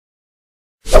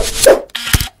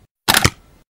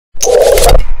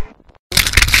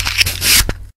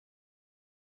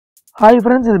Hi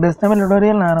friends, இது best Tamil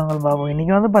tutorial. நான் உங்கள் பாபு.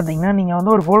 இன்னைக்கு வந்து பாத்தீங்கன்னா நீங்க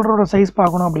வந்து ஒரு ஃபோல்டரோட சைஸ்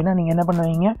பார்க்கணும் அப்படினா நீங்க என்ன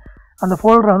பண்ணுவீங்க? அந்த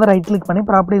ஃபோல்டரை வந்து ரைட் கிளிக் பண்ணி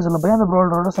ப்ராப்பர்ட்டீஸ் உள்ள போய் அந்த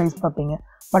ஃபோல்டரோட சைஸ் பாப்பீங்க.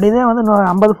 பட் இதே வந்து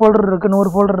 50 ஃபோல்டர் இருக்கு, 100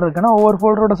 ஃபோல்டர் இருக்குனா ஒவ்வொரு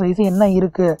ஃபோல்டரோட சைஸ் என்ன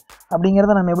இருக்கு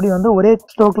அப்படிங்கறத நம்ம எப்படி வந்து ஒரே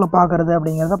ஸ்ட்ரோக்ல பார்க்கிறது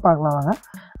அப்படிங்கறத பார்க்கலாம் வாங்க.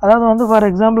 அதாவது வந்து ஃபார்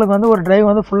எக்ஸாம்பிளுக்கு வந்து ஒரு டிரைவ்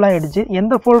வந்து ஃபுல்லா ஆயிடுச்சு.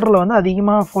 எந்த ஃபோல்டர்ல வந்து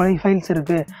அதிகமா ஃபைல்ஸ்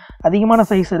இருக்கு, அதிகமான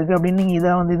சைஸ் இருக்கு அப்படி நீங்க இத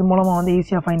வந்து இது மூலமா வந்து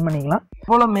ஈஸியா ஃபைண்ட் பண்ணிக்கலாம்.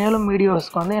 போல மேலும்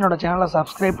வீடியோஸ்க்கு வந்து என்னோட சேனலை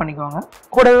சப்ஸ்கிரைப் பண்ணிக்கோங்க.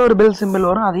 கூடவே ஒரு பெல் சிம்பிள்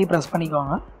வரும், அதையும் பிரஸ்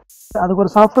பண்ணிக்கோங்க. அதுக்கு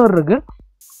ஒரு சாஃப்ட்வேர் இருக்கு.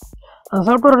 அந்த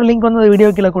சாஃப்ட்வேரோட லிங்க் வந்து வீடியோ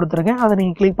கீழே கொடுத்துருக்கேன். அதை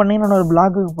நீங்கள் கிளிக் பண்ணிங்கன்னா ஒரு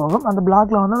பிளாகுக்கு போகும். அந்த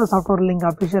பிளாக்ல வந்து அந்த சாஃப்ட்வேர் லிங்க்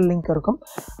அஃபிஷியல் லிங்க் இருக்கும்.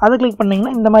 அதை கிளிக்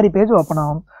பண்ணிங்கன்னா இந்த மாதிரி பேஜ் ஓப்பன்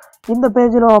ஆகும். இந்த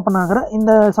பேஜில் ஓப்பன் ஆகிற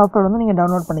இந்த சாஃப்ட்வேர் வந்து நீங்கள்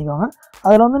டவுன்லோட் பண்ணிக்கோங்க.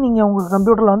 அதில் வந்து நீங்கள் உங்கள்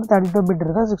கம்ப்யூட்டரில் வந்து 32 பிட்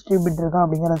இருக்கா 60 பிட் இருக்கா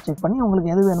அப்படிங்கிறத செக் பண்ணி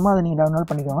உங்களுக்கு எது வேணுமோ அதை நீங்கள் டவுன்லோட்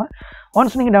பண்ணிக்கோங்க.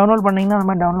 ஒன்ஸ் நீங்கள் டவுன்லோட் பண்ணிங்கன்னா அந்த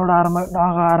மாதிரி டவுன்லோட்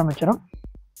ஆக ஆரம்பிச்சிடும்.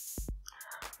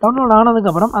 டவுன்லோட்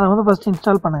ஆனதுக்கப்புறம் அதை வந்து ஃபஸ்ட்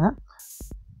இன்ஸ்டால் பண்ணுங்கள்.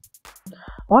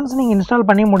 ஒன்ஸ் நீங்கள் இன்ஸ்டால்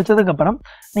பண்ணி முடிச்சதுக்கப்புறம்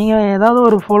நீங்கள் ஏதாவது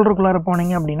ஒரு ஃபோல்டருக்குள்ளார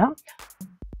போனீங்க அப்படின்னா,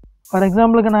 ஃபார்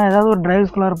எக்ஸாம்பிளுக்கு நான் ஏதாவது ஒரு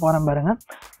டிரைவ்ஸ்குள்ளார போகிறேன் பாருங்கள்.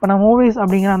 இப்போ நான் மூவிஸ்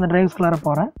அப்படிங்கிற அந்த டிரைவ்ஸ்குள்ளார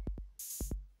போகிறேன்.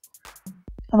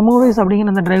 அந்த மூவிஸ்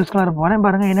அப்படிங்கிற அந்த டிரைவ்ஸ்குள்ளார போகிறேன்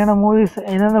பாருங்கள். என்னென்ன மூவிஸ்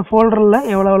என்னென்ன ஃபோல்டரில்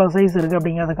எவ்வளோ சைஸ் இருக்குது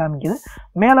அப்படிங்கிறத காமிக்குது.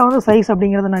 மேலே வந்து சைஸ்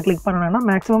அப்படிங்கிறத நான் கிளிக் பண்ணேன்னா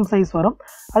மேக்ஸிமம் சைஸ் வரும்.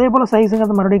 அதே போல்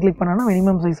சைஸுங்கிறத மறுபடியும் கிளிக் பண்ணேன்னா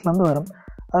மினிமம் சைஸ்லேருந்து வரும்.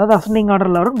 அதாவது அசெண்டிங்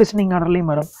ஆர்டரில் வரும், டிசெண்டிங்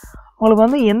ஆர்டர்லேயும் வரும். உங்களுக்கு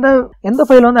வந்து எந்த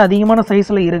ஃபைல் வந்து அதிகமான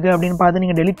சைஸில் இருக்குது அப்படின்னு பார்த்து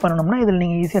நீங்கள் டெலிட் பண்ணணும்னா இதில்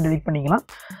நீங்கள் ஈஸியாக டெலிட் பண்ணிக்கலாம்.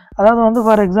 அதாவது வந்து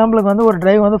ஃபார் எக்ஸாம்பிளுக்கு வந்து ஒரு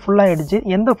டிரைவ் வந்து ஃபுல்லாக ஆகிடுச்சு.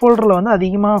 எந்த ஃபோல்டரில் வந்து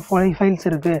அதிகமாக ஃபைல்ஸ்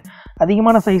இருக்குது,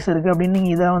 அதிகமான சைஸ் இருக்குது அப்படின்னு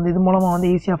நீங்கள் இதை வந்து இது மூலமாக வந்து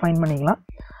ஈஸியாக ஃபைண்ட் பண்ணிக்கலாம்.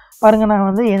 பாருங்கள், நான்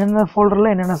வந்து என்னென்ன ஃபோல்டரில்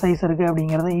என்னென்ன சைஸ் இருக்குது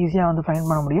அப்படிங்கிறத ஈஸியாக வந்து ஃபைண்ட்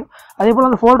பண்ண முடியும். அதே போல்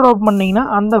அந்த ஃபோல்டர் ஓப்பன் பண்ணிங்கன்னா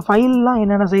அந்த ஃபைல்லாம்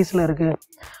என்னென்ன சைஸில் இருக்குது,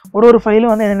 ஒரு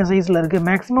ஃபைலும் வந்து என்னென்ன சைஸில் இருக்குது,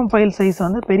 மேக்ஸிமம் ஃபைல் சைஸ்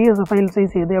வந்து பெரிய ஃபைல்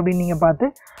சைஸ் எது அப்படின்னு நீங்கள் பார்த்து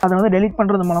அதை வந்து டெலிட்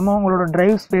பண்ணுறது மூலமாக உங்களோட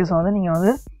டிரைவ் ஸ்பேஸை வந்து நீங்கள்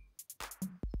வந்து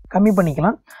கம்மி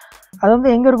பண்ணிக்கலாம். அது வந்து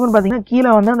எங்கே இருக்குன்னு பார்த்தீங்கன்னா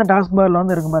கீழே வந்து அந்த டாஸ்க் பாரில்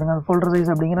வந்து இருக்கும் பாருங்கள், அந்த ஃபோல்டர்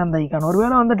சைஸ் அப்படிங்கிற அந்த ஐக்கான்.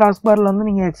 ஒருவேளை வந்து டாஸ்க் பாரில் வந்து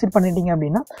நீங்கள் எக்ஸிட் பண்ணிட்டீங்க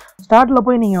அப்படின்னா ஸ்டார்ட்டில்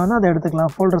போய் நீங்கள் வந்து அதை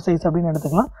எடுத்துக்கலாம், ஃபோல்டர் சைஸ் அப்படின்னு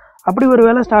எடுத்துக்கலாம். அப்படி ஒரு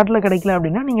வேளை ஸ்டார்ட்டில் கிடைக்கல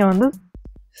அப்படின்னா நீங்கள் வந்து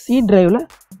சி டிரைவில்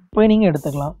போய் நீங்கள்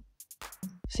எடுத்துக்கலாம்.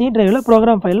 சி டிரைவில்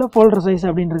ப்ரோக்ராம் ஃபைலில் ஃபோல்டர் சைஸ்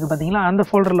அப்படின்னு இருக்குது பார்த்தீங்களா, அந்த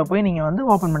ஃபோல்டரில் போய் நீங்கள் வந்து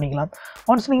ஓப்பன் பண்ணிக்கலாம்.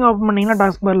 ஒன்ஸ் நீங்கள் ஓப்பன் பண்ணிங்கன்னா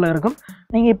டாஸ்க் பாரில் இருக்கும்.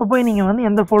 நீங்கள் இப்போ போய் நீங்கள் வந்து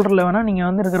எந்த ஃபோல்டரில் வேணால் நீங்கள்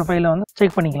வந்து இருக்கிற ஃபைலை வந்து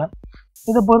செக் பண்ணிக்கலாம்.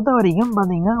 இதை பொறுத்த வரைக்கும்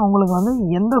பார்த்தீங்கன்னா உங்களுக்கு வந்து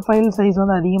எந்த ஃபைல் சைஸ்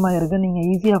வந்து அதிகமாக இருக்குது நீங்கள்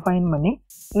ஈஸியாக ஃபைண்ட் பண்ணி,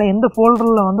 இல்லை எந்த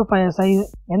ஃபோல்டரில்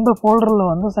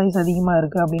வந்து சைஸ் அதிகமாக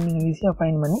இருக்குது அப்படின்னு நீங்கள் ஈஸியாக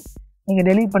ஃபைண்ட் பண்ணி நீங்கள்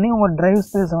டெலிட் பண்ணி உங்கள் டிரைவ்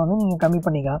ஸ்பேஸை வந்து நீங்கள் கம்மி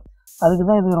பண்ணிக்கலாம். அதுக்கு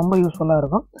தான் இது ரொம்ப யூஸ்ஃபுல்லாக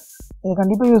இருக்கும். இதை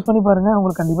கண்டிப்பாக யூஸ் பண்ணி பாருங்கள்,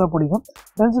 உங்களுக்கு கண்டிப்பாக பிடிக்கும்.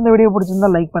 ஃப்ரெண்ட்ஸ், இந்த வீடியோ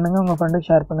பிடிச்சிருந்தால் லைக் பண்ணுங்கள், உங்கள் ஃப்ரெண்டுக்கு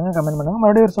ஷேர் பண்ணுங்கள், கமெண்ட் பண்ணுங்கள்.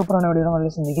 மறுபடியும் ஒரு சூப்பரான வீடியோ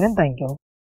மறுபடியும் சந்திக்கிறேன். தேங்க்யூ.